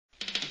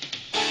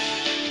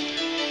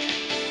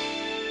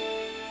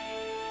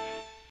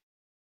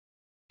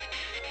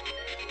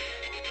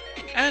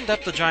And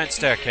up the giant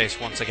staircase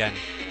once again.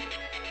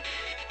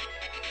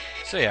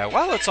 So yeah,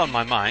 while it's on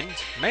my mind,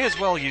 may as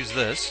well use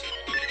this.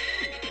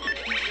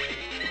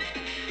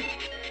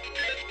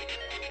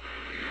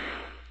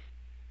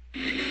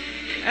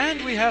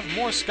 And we have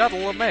more Scuttle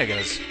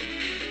Omegas.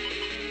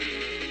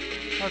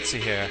 Let's see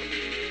here.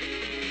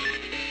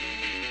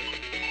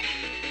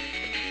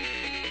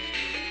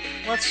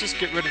 Let's just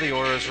get rid of the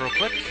auras real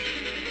quick.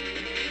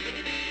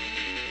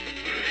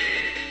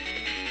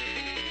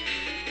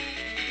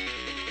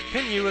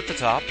 Pin you at the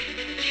top.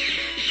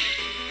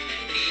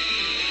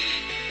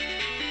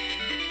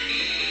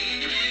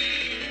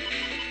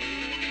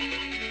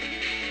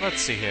 Let's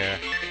see here.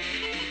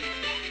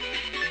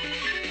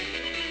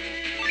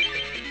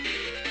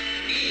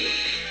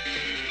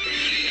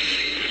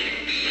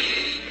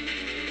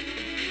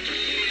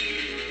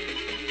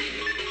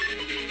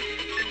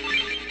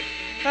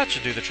 That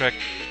should do the trick.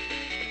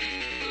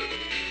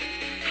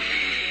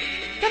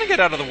 Gonna get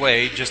out of the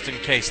way just in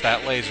case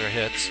that laser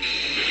hits.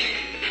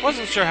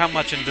 Wasn't sure how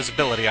much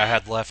invisibility I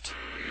had left.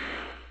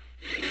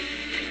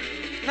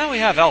 Now we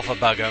have Alpha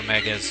Bug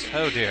Omegas.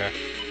 Oh dear.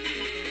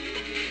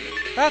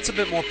 That's a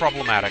bit more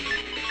problematic.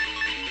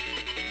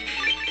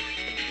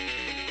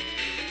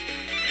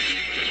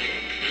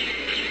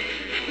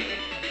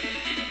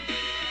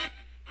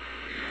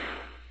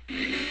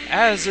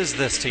 As is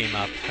this team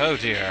up. Oh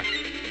dear.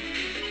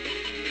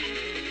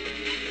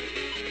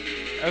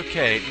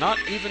 Okay, not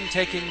even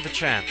taking the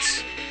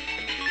chance.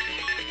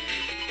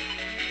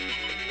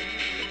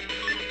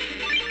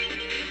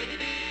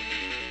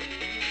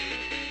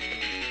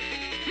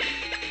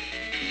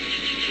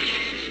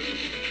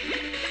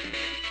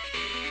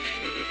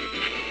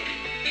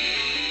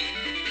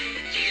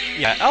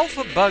 Yeah,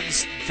 alpha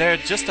bugs, they're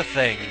just a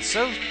thing.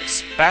 So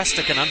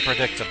spastic and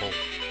unpredictable.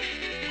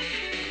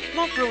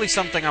 Not really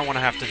something I want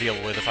to have to deal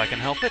with if I can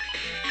help it.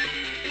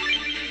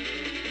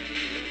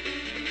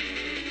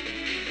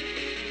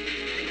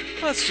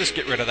 Let's just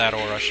get rid of that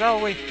aura, shall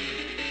we?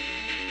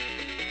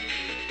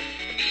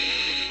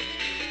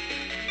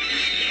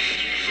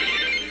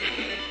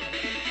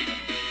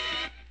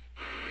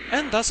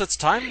 And thus it's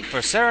time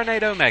for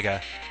Serenade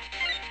Omega.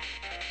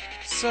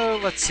 So,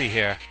 let's see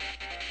here.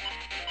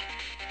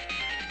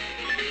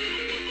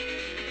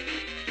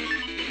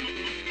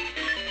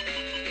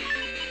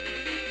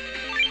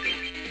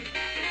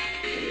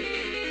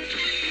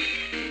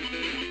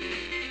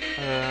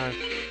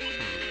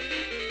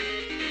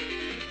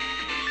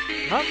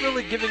 Not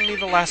really giving me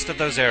the last of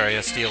those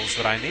area steals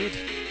that I need.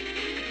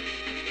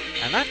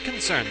 And that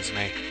concerns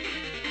me.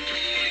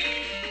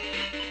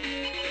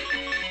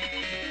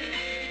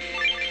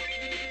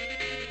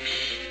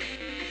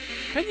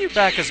 Pin you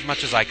back as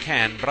much as I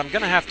can, but I'm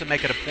gonna have to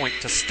make it a point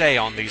to stay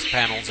on these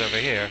panels over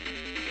here.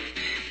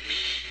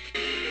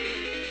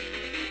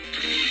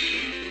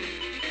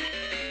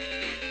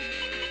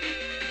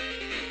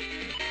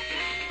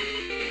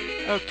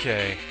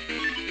 Okay.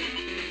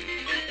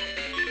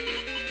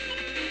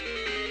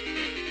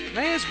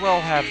 May as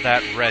well have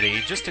that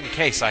ready, just in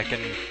case I can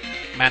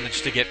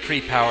manage to get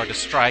pre-power to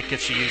strike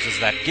if she uses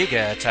that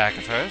Giga attack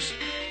of hers.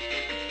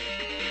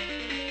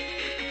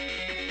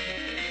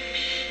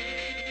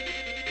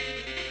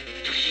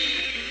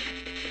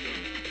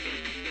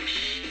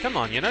 Come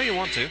on, you know you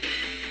want to.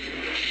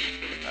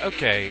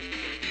 Okay.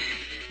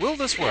 Will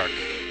this work?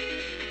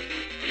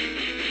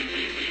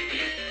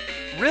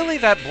 Really?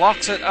 That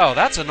blocks it? Oh,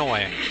 that's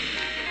annoying.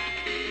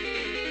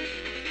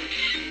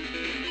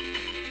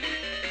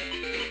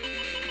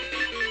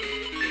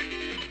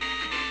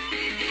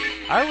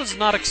 I was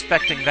not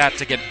expecting that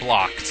to get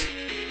blocked.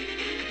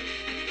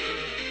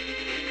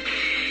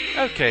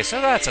 Okay,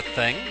 so that's a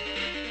thing.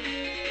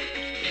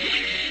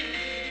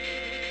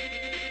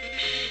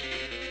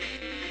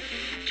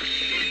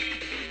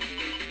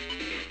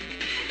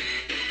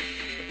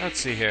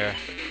 Let's see here.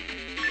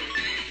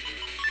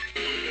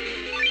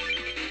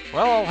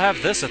 Well, I'll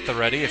have this at the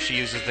ready if she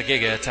uses the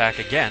Giga attack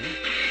again.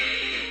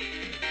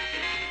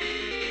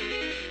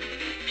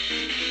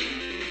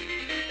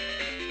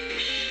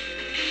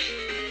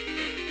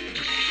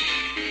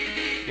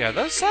 Yeah,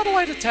 those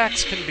satellite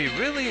attacks can be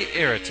really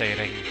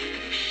irritating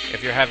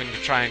if you're having to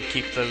try and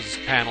keep those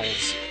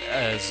panels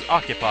as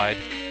occupied.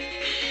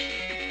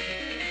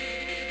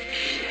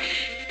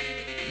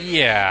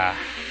 Yeah.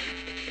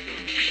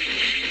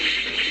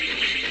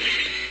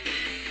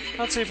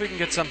 Let's see if we can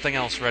get something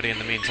else ready in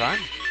the meantime.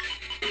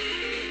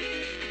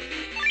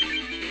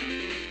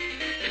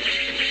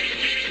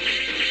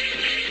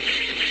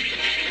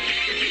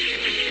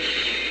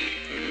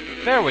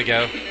 There we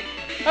go.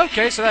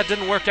 Okay, so that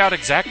didn't work out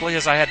exactly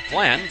as I had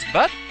planned,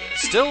 but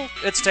still,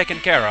 it's taken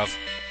care of.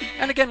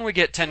 And again we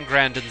get 10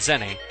 grand in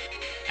Zenny.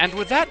 And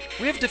with that,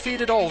 we have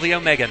defeated all the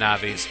Omega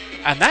Navis.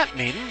 And that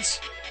means...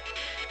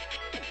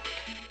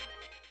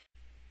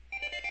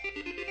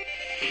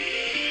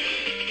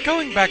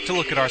 Going back to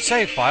look at our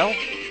save file,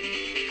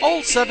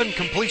 all 7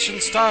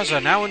 completion stars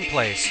are now in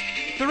place,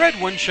 the red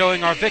one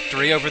showing our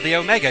victory over the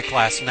Omega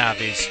class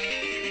Navis.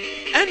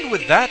 And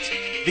with that,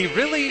 the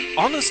really,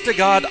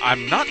 honest-to-God,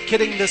 I'm not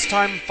kidding this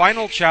time,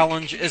 final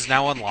challenge is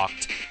now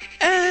unlocked.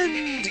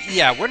 And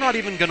yeah, we're not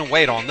even gonna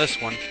wait on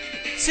this one.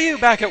 See you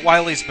back at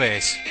Wily's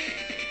base.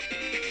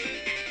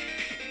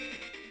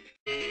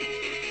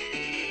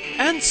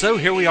 And so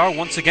here we are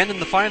once again in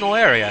the final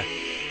area.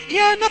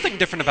 Yeah, nothing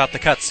different about the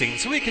cutscene,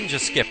 so we can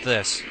just skip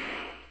this.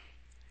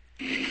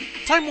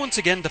 Time once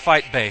again to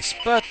fight base,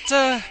 but,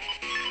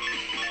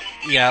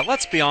 yeah,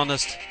 let's be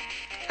honest.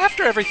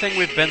 After everything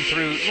we've been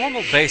through,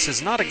 normal base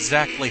is not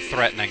exactly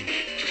threatening.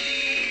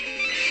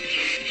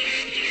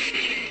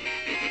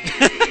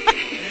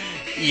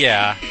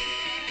 Yeah.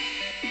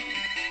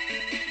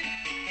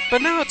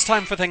 But now it's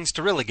time for things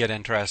to really get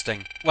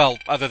interesting. Well,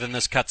 other than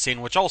this cutscene,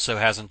 which also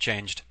hasn't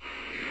changed.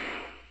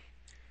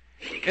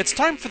 It's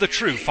time for the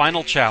true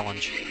final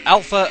challenge,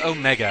 Alpha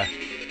Omega.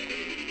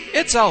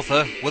 It's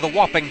Alpha with a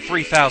whopping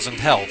 3,000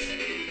 health.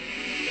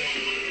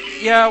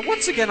 Yeah,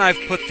 once again I've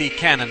put the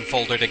canon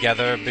folder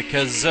together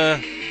because,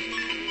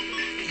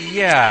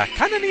 yeah,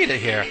 kinda need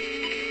it here.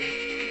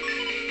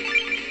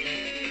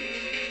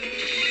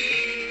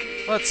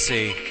 Let's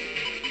see.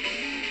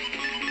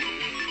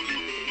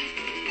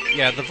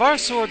 Yeah, the Var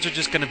swords are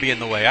just gonna be in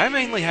the way. I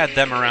mainly had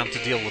them around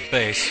to deal with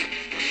base.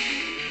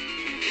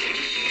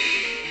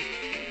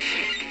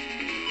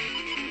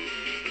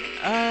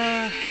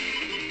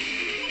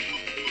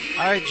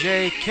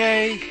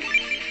 IJK,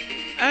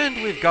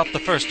 and we've got the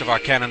first of our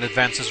cannon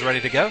advances ready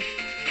to go.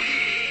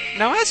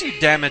 Now, as you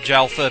damage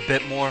Alpha a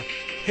bit more,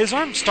 his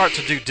arms start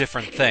to do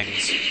different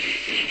things.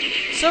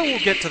 So we'll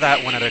get to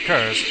that when it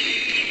occurs.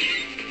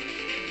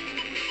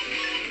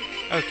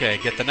 Okay,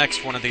 get the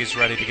next one of these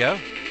ready to go.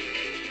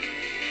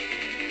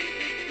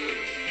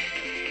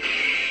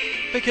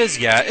 Because,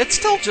 yeah, it's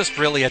still just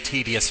really a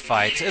tedious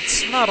fight.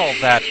 It's not all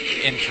that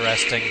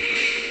interesting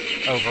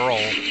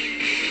overall.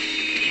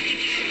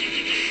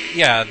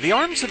 Yeah, the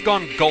arms have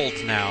gone gold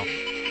now.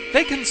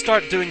 They can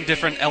start doing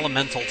different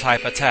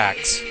elemental-type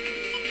attacks.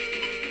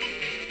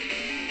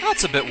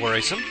 That's a bit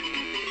worrisome.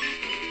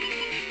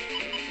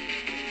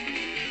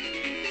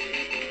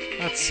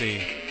 Let's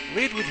see.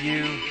 Lead with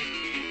you.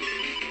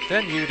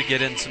 Then you to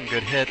get in some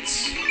good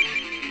hits.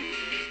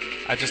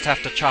 I just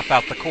have to chop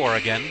out the core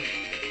again.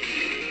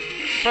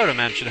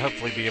 Proto-Man should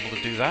hopefully be able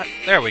to do that.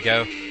 There we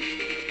go.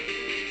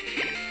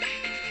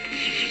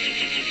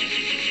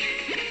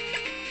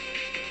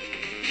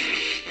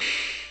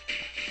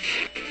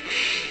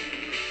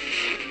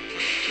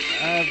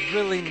 I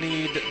really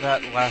need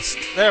that last...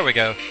 There we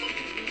go.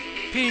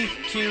 P,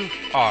 Q,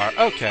 R.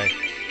 Okay.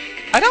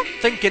 I don't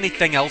think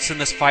anything else in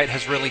this fight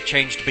has really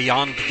changed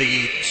beyond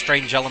the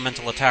strange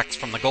elemental attacks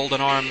from the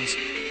Golden Arms,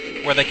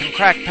 where they can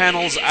crack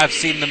panels. I've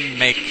seen them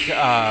make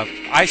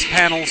ice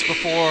panels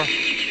before.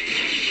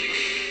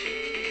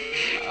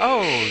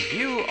 Oh,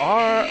 you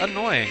are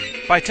annoying.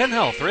 By 10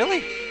 health,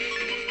 really?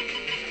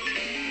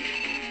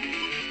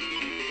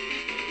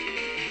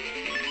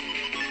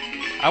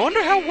 I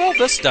wonder how well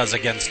this does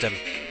against him.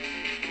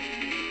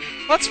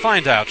 Let's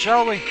find out,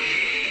 shall we?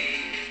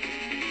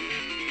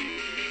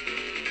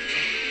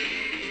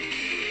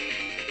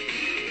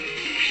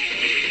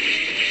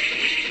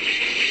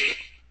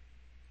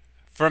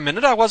 For a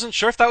minute, I wasn't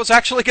sure if that was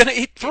actually going to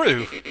eat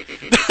through.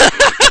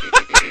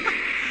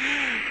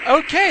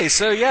 Okay,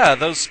 so yeah,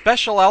 those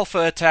special alpha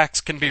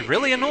attacks can be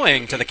really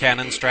annoying to the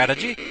canon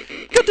strategy.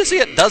 Good to see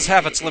it does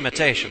have its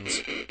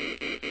limitations.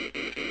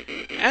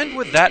 And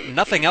with that,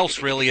 nothing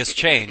else really has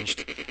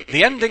changed.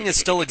 The ending is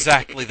still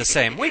exactly the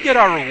same. We get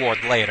our reward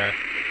later.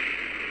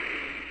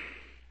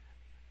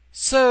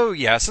 So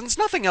yeah, since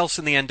nothing else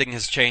in the ending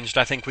has changed,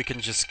 I think we can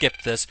just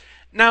skip this.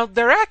 Now,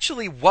 there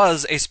actually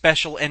was a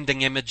special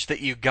ending image that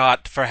you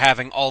got for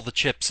having all the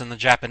chips in the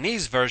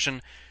Japanese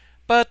version,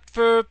 but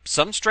for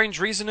some strange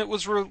reason it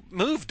was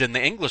removed in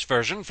the English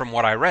version, from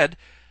what I read.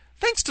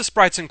 Thanks to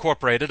Sprites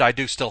Incorporated, I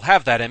do still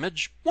have that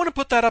image. Want to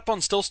put that up on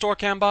Still Store,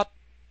 Cambot?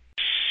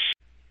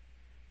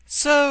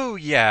 So,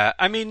 yeah,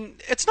 I mean,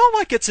 it's not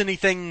like it's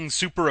anything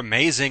super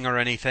amazing or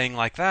anything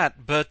like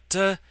that,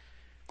 but,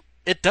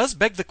 it does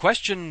beg the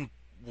question,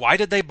 why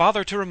did they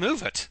bother to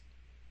remove it?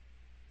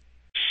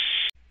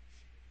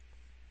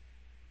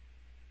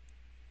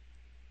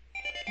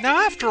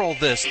 Now, after all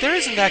this, there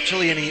isn't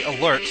actually any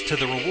alert to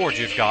the reward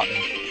you've gotten.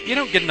 You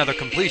don't get another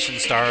completion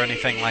star or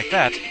anything like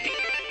that.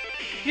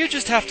 You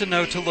just have to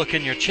know to look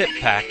in your chip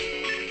pack.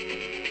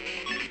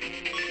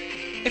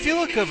 If you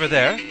look over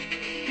there,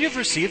 you've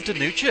received a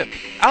new chip,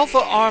 Alpha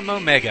Arm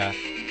Omega.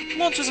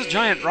 Launches a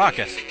giant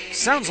rocket.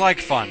 Sounds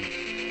like fun.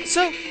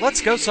 So,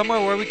 let's go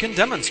somewhere where we can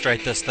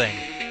demonstrate this thing.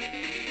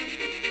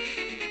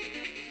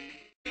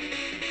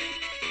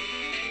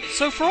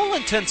 So for all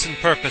intents and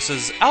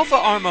purposes, Alpha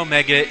Arm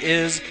Omega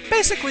is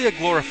basically a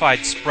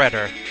glorified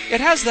spreader.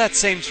 It has that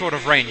same sort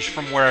of range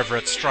from wherever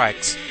it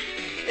strikes.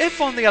 If,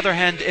 on the other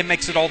hand, it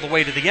makes it all the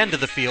way to the end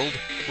of the field,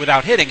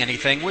 without hitting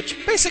anything,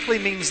 which basically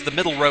means the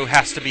middle row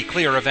has to be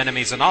clear of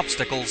enemies and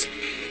obstacles,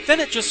 then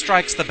it just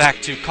strikes the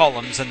back two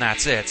columns and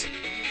that's it.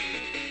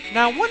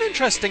 Now, one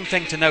interesting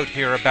thing to note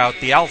here about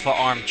the Alpha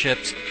Arm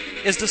chips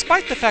is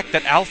despite the fact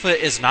that Alpha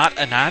is not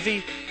a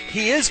Navi,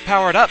 he is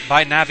powered up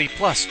by Navi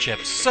Plus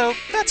chips, so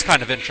that's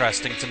kind of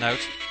interesting to note.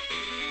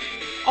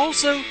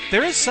 Also,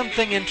 there is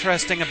something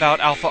interesting about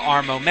Alpha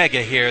Arm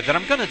Omega here that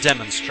I'm going to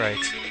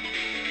demonstrate.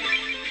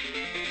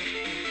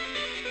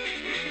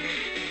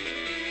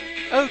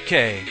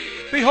 Okay,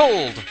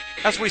 behold,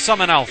 as we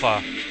summon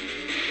Alpha.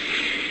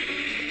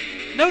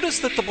 Notice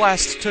that the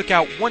blast took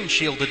out one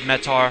shielded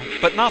Metar,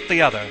 but not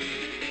the other.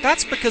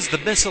 That's because the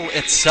missile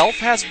itself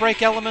has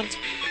break element,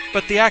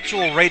 but the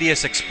actual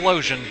radius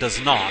explosion does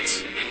not.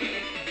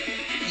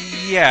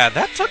 Yeah,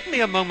 that took me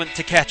a moment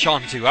to catch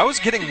on to. I was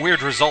getting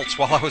weird results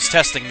while I was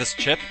testing this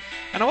chip,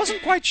 and I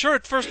wasn't quite sure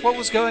at first what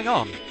was going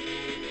on.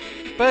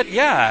 But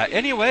yeah,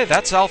 anyway,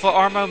 that's Alpha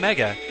Arm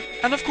Omega.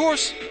 And of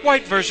course,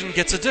 white version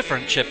gets a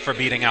different chip for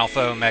beating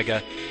Alpha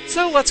Omega.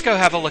 So let's go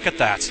have a look at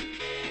that.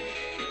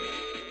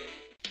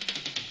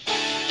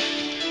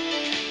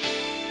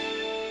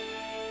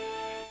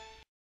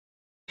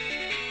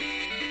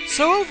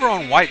 So over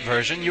on white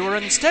version, you were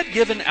instead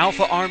given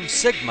Alpha Arm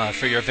Sigma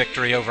for your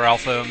victory over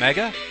Alpha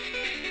Omega.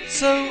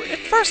 So, at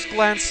first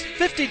glance,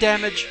 50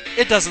 damage,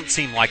 it doesn't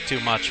seem like too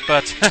much,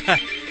 but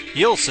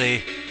you'll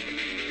see.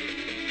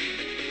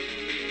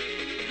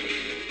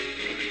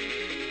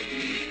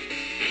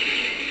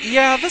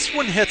 Yeah, this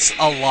one hits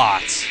a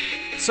lot.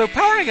 So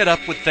powering it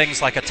up with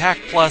things like Attack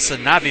Plus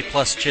and Navi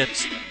Plus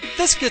chips,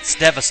 this gets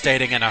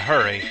devastating in a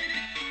hurry.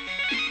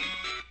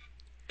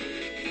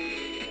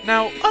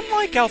 Now,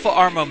 unlike Alpha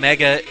Arm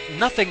Omega,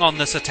 nothing on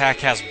this attack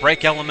has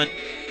break element,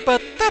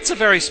 but that's a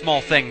very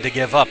small thing to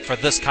give up for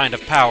this kind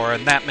of power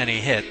and that many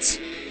hits.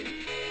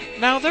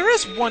 Now, there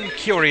is one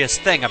curious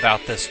thing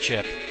about this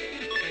chip.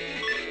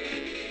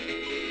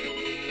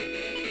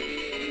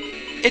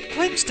 It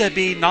claims to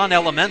be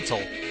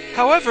non-elemental.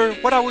 However,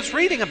 what I was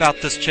reading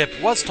about this chip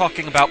was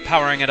talking about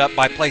powering it up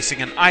by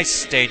placing an ice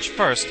stage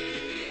first,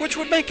 which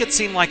would make it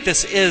seem like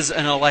this is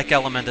an elect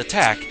element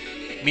attack,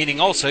 meaning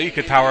also you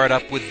could power it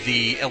up with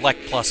the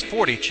Elect Plus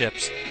 40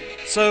 chips.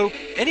 So,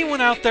 anyone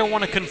out there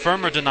want to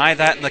confirm or deny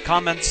that in the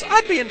comments?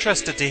 I'd be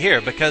interested to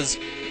hear, because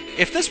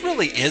if this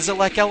really is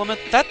Elect Element,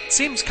 that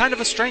seems kind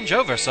of a strange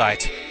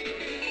oversight.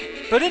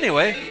 But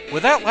anyway,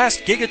 with that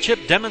last Giga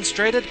chip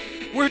demonstrated,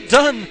 we're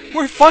done!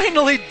 We're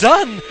finally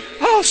done!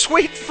 Oh,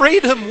 sweet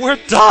freedom, we're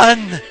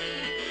done!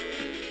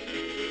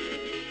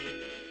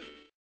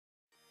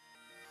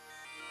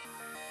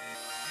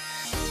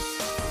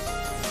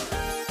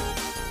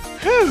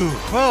 Whew,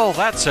 well,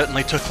 that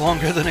certainly took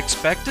longer than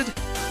expected.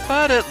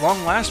 But at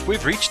long last,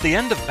 we've reached the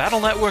end of Battle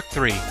Network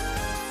 3.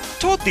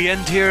 Toward the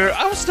end here,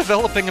 I was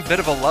developing a bit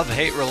of a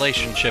love-hate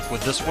relationship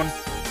with this one,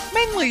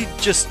 mainly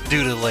just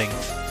due to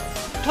length.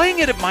 Playing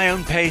it at my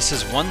own pace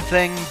is one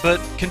thing, but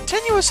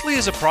continuously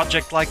as a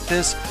project like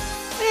this,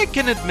 it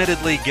can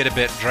admittedly get a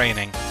bit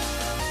draining.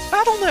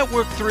 Battle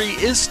Network 3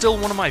 is still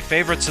one of my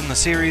favorites in the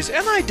series,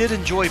 and I did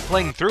enjoy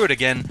playing through it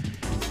again,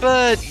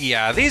 but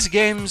yeah, these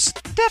games,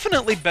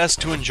 definitely best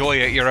to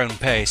enjoy at your own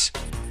pace.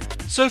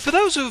 So for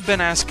those who've been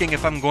asking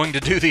if I'm going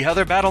to do the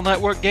other Battle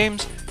Network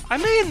games, I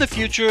may in the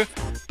future,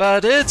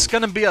 but it's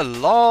gonna be a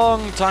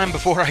long time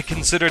before I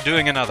consider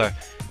doing another.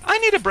 I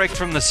need a break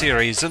from the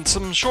series and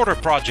some shorter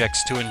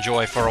projects to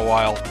enjoy for a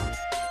while.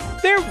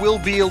 There will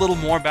be a little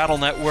more Battle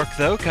Network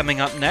though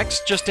coming up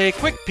next, just a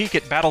quick peek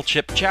at Battle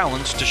Chip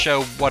Challenge to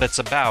show what it's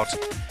about.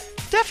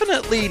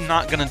 Definitely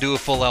not gonna do a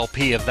full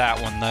LP of that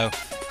one though.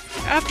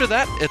 After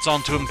that, it's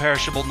on to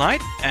Imperishable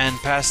Night, and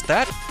past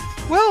that,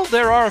 well,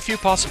 there are a few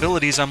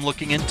possibilities I'm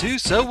looking into,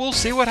 so we'll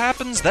see what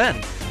happens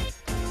then.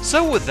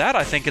 So with that,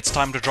 I think it's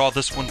time to draw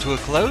this one to a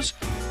close.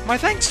 My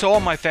thanks to all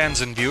my fans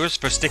and viewers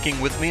for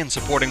sticking with me and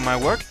supporting my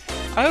work.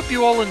 I hope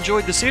you all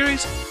enjoyed the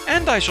series,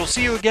 and I shall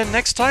see you again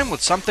next time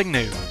with something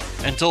new.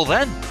 Until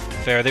then,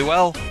 fare thee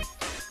well.